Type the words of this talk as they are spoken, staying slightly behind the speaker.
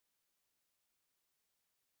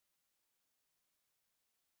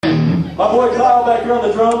My boy Kyle back here on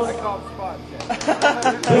the drums.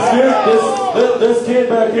 This kid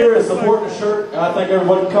back here is supporting the shirt, and I think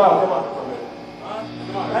everybody, Kyle, come on.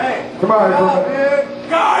 Hey, come on, dude.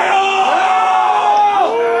 Kyle!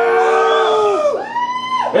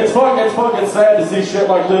 It's fucking sad to see shit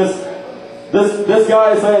like this. This guy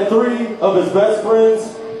has had 3 of his best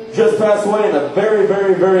friends just pass away in a very,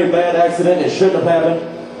 very, very bad accident. It shouldn't have happened.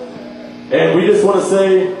 And we just want to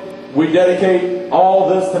say we dedicate all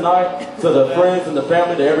this tonight to the friends and the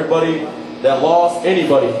family, to everybody that lost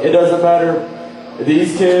anybody. It doesn't matter.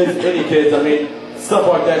 These kids, any kids, I mean, stuff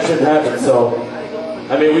like that shouldn't happen. So,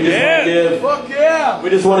 I mean, we just want to give, we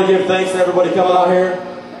just want to give thanks to everybody coming out here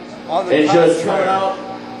and just coming out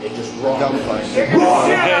and just rocking. You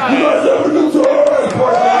guys have a good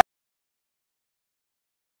time.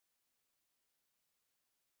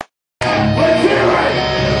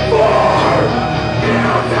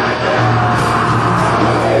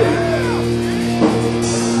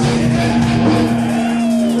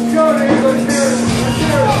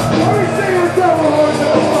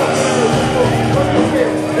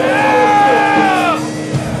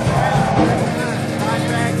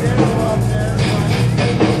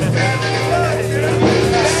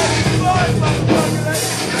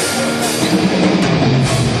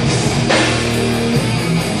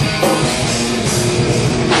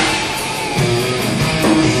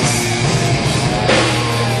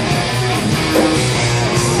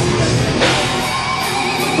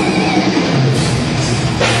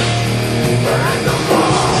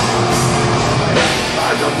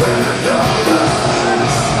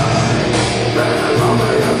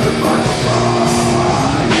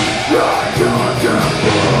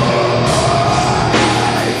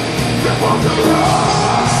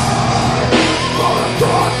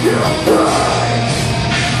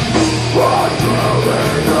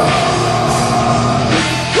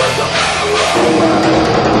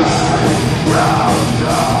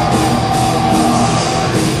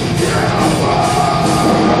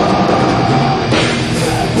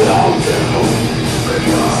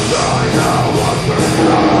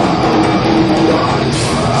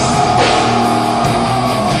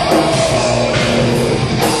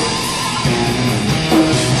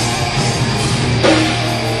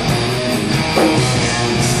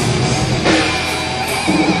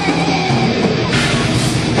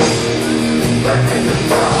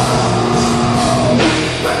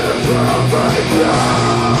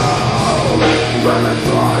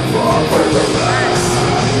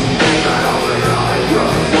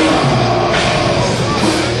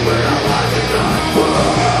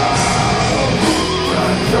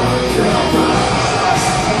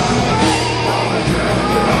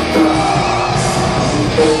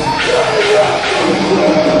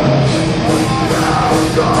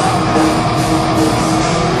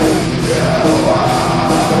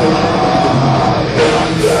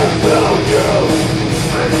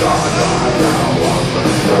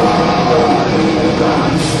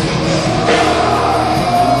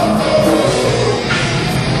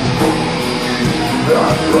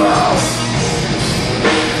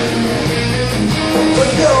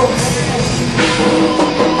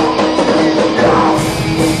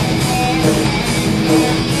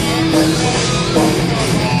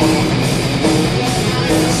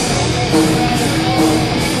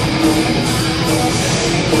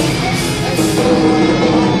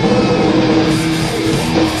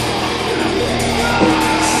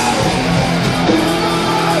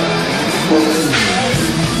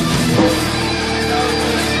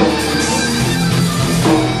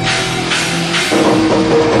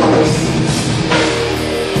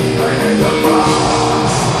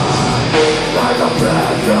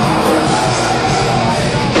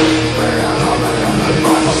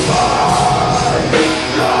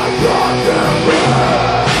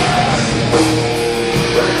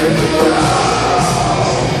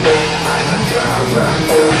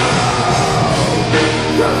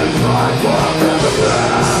 It's